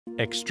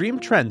Extreme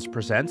Trends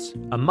presents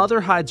A Mother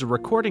Hides a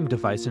Recording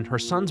Device in Her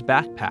Son's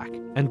Backpack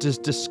and is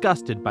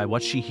disgusted by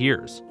what she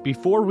hears.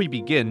 Before we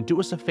begin, do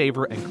us a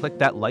favor and click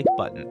that like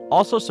button.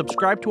 Also,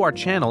 subscribe to our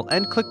channel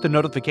and click the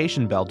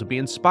notification bell to be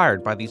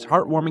inspired by these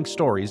heartwarming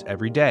stories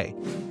every day.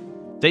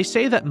 They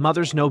say that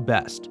mothers know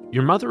best.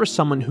 Your mother is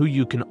someone who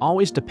you can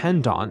always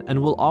depend on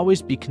and will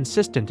always be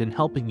consistent in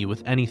helping you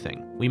with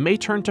anything. We may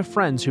turn to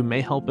friends who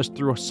may help us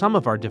through some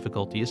of our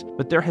difficulties,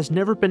 but there has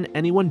never been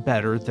anyone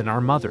better than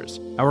our mothers.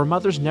 Our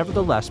mothers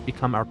nevertheless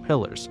become our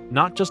pillars,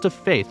 not just of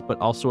faith but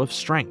also of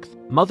strength.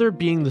 Mother,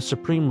 being the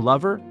supreme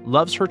lover,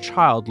 loves her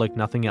child like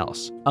nothing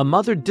else. A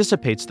mother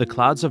dissipates the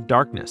clouds of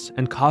darkness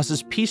and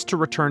causes peace to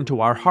return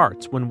to our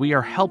hearts when we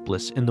are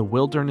helpless in the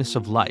wilderness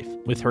of life,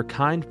 with her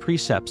kind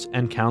precepts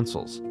and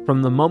counsels.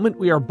 From the moment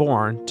we are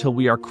born till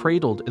we are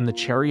cradled in the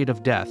chariot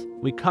of death,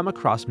 we come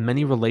across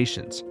many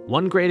relations.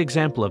 One great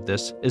example of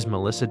this is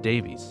Melissa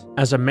Davies.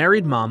 As a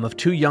married mom of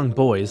 2 young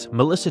boys,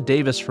 Melissa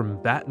Davis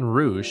from Baton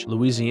Rouge,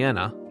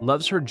 Louisiana,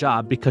 loves her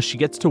job because she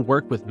gets to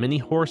work with many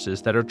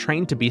horses that are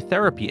trained to be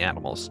therapy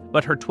animals.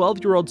 But her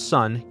 12-year-old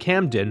son,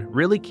 Camden,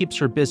 really keeps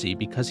her busy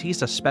because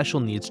he's a special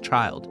needs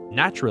child.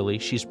 Naturally,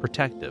 she's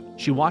protective.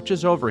 She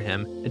watches over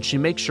him and she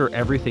makes sure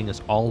everything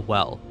is all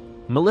well.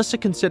 Melissa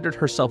considered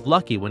herself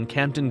lucky when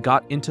Camden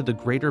got into the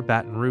Greater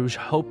Baton Rouge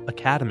Hope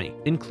Academy.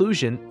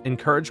 Inclusion,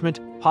 encouragement,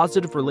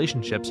 positive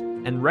relationships,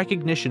 and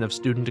recognition of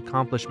student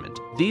accomplishment.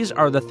 These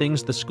are the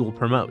things the school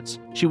promotes.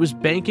 She was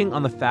banking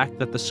on the fact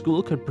that the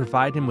school could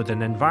provide him with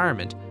an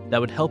environment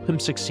that would help him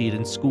succeed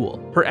in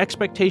school. Her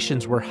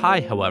expectations were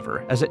high,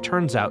 however. As it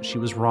turns out, she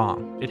was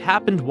wrong. It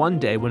happened one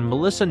day when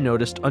Melissa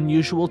noticed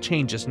unusual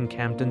changes in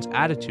Camden's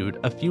attitude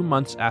a few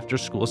months after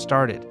school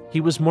started.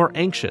 He was more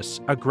anxious,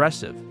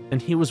 aggressive,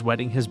 and he was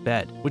wetting his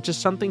bed, which is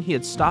something he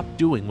had stopped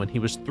doing when he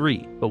was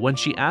 3. But when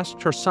she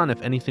asked her son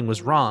if anything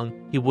was wrong,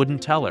 he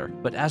wouldn't tell her.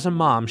 But as a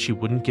mom, she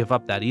wouldn't give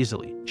up that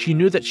easily. She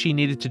knew that she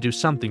needed to do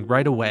something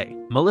right away.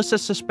 Melissa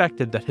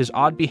suspected that his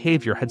odd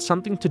behavior had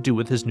something to do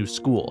with his new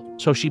school,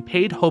 so she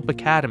paid Hope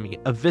Academy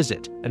a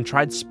visit and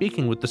tried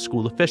speaking with the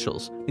school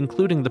officials,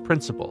 including the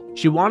principal.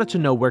 She wanted to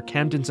know where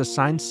Camden's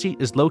assigned seat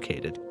is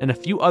located and a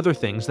few other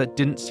things that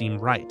didn't seem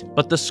right.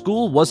 But the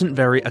school wasn't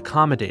very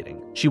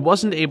accommodating. She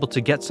wasn't able to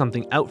get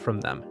something out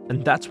from them,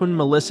 and that's when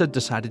Melissa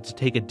decided to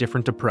take a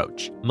different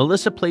approach.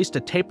 Melissa placed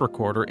a tape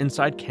recorder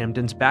inside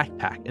Camden's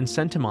backpack and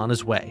sent him on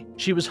his way.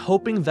 She was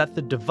hoping that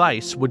the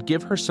device would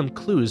give her some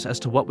clues as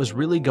to what was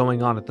really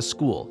going on at the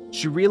school.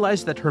 She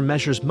realized that her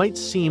measures might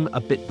seem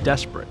a bit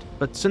desperate,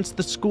 but since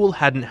the school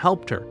hadn't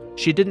helped her,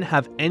 she didn't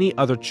have any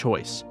other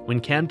choice. When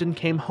Camden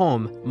came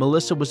home,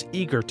 Melissa was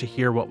eager to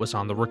hear what was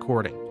on the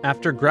recording.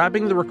 After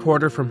grabbing the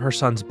recorder from her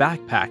son's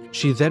backpack,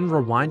 she then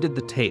rewinded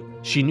the tape.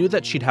 She knew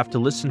that she'd have to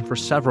listen for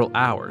several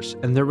hours,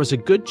 and there was a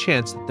good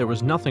chance that there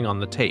was nothing on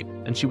the tape,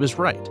 and she was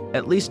right,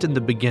 at least in the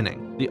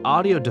beginning. The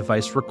audio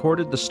device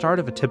recorded the start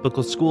of a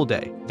typical school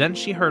day. Then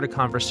she heard a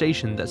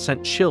conversation that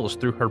sent chills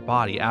through her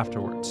body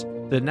afterwards.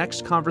 The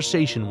next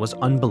conversation was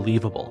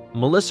unbelievable.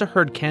 Melissa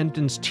heard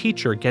Camden's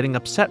teacher getting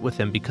upset with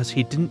him because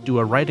he didn't do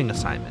a writing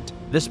assignment.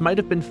 This might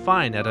have been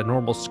fine at a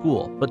normal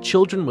school, but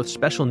children with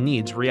special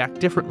needs react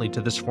differently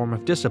to this form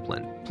of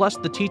discipline. Plus,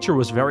 the teacher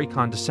was very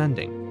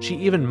condescending. She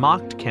even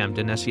mocked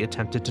Camden as he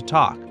attempted to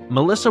talk.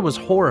 Melissa was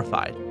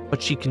horrified,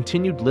 but she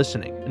continued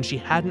listening, and she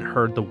hadn't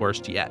heard the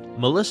worst yet.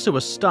 Melissa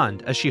was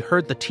stunned as she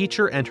heard the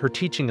teacher and her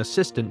teaching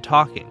assistant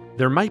talking.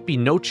 There might be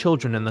no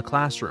children in the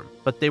classroom,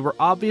 but they were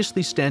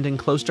obviously standing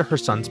close to her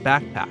son's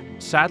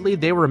backpack. Sadly,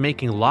 they were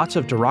making lots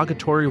of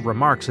derogatory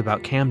remarks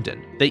about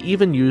Camden. They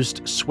even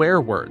used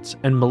swear words,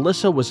 and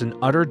Melissa was in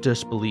utter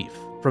disbelief.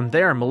 From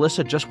there,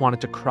 Melissa just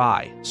wanted to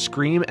cry,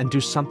 scream, and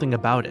do something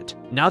about it.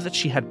 Now that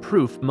she had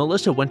proof,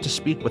 Melissa went to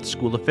speak with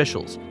school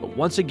officials, but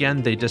once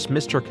again they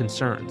dismissed her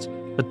concerns.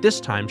 But this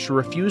time, she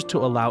refused to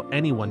allow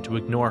anyone to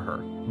ignore her.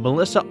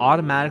 Melissa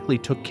automatically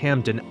took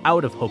Camden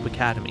out of Hope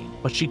Academy,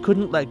 but she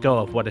couldn't let go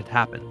of what had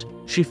happened.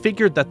 She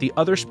figured that the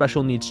other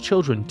special needs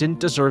children didn't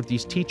deserve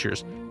these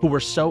teachers who were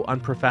so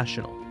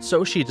unprofessional.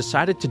 So she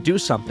decided to do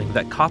something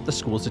that caught the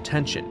school's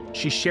attention.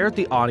 She shared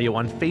the audio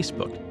on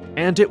Facebook,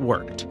 and it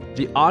worked.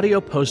 The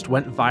audio post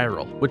went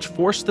viral, which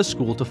forced the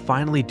school to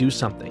finally do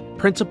something.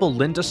 Principal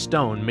Linda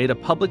Stone made a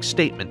public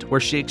statement where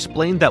she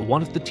explained that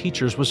one of the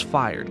teachers was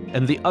fired,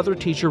 and the other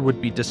teacher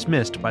would be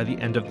dismissed by the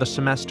end of the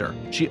semester.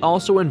 She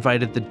also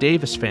invited the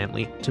Davis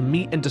family to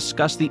meet and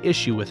discuss the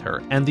issue with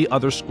her and the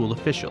other school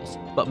officials.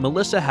 But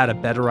Melissa had a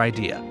better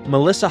idea.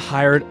 Melissa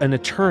hired an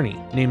attorney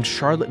named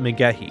Charlotte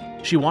McGehee.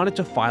 She wanted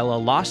to file a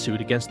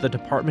lawsuit against the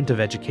Department of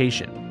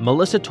Education.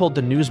 Melissa told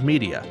the news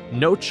media,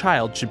 "No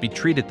child should be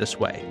treated this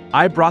way.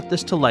 I brought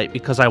this to light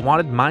because I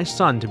wanted my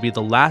son to be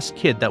the last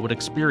kid that would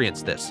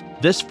experience this.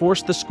 This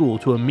forced the school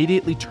to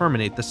immediately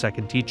terminate the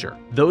second teacher.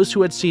 Those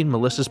who had seen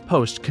Melissa's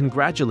post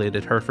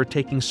congratulated her for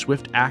taking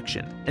swift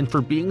action and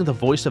for being the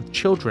voice of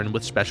children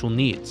with special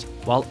needs,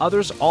 while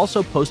others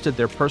also posted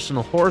their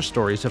personal horror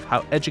stories of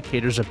how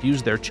educators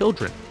abuse their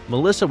children.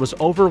 Melissa was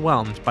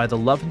overwhelmed by the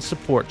love and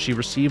support she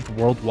received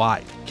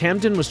worldwide.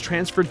 Camden was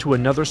transferred to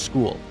another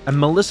school, and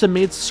Melissa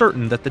made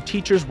certain that the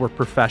teachers were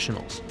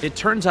professionals. It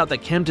turns out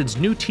that Camden's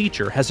new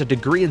teacher has a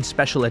degree in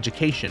special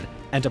education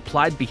and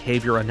applied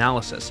behavior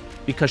analysis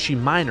because she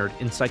minored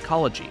in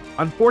psychology.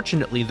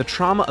 Unfortunately, the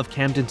trauma of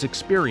Camden's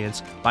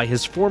experience by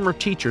his former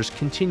teachers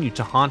continued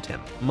to haunt him.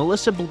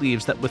 Melissa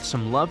believes that with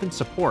some love and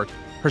support,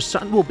 her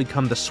son will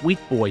become the sweet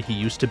boy he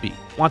used to be.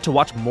 Want to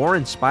watch more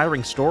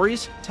inspiring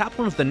stories? Tap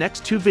one of the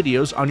next 2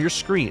 videos on your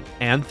screen,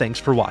 and thanks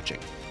for watching.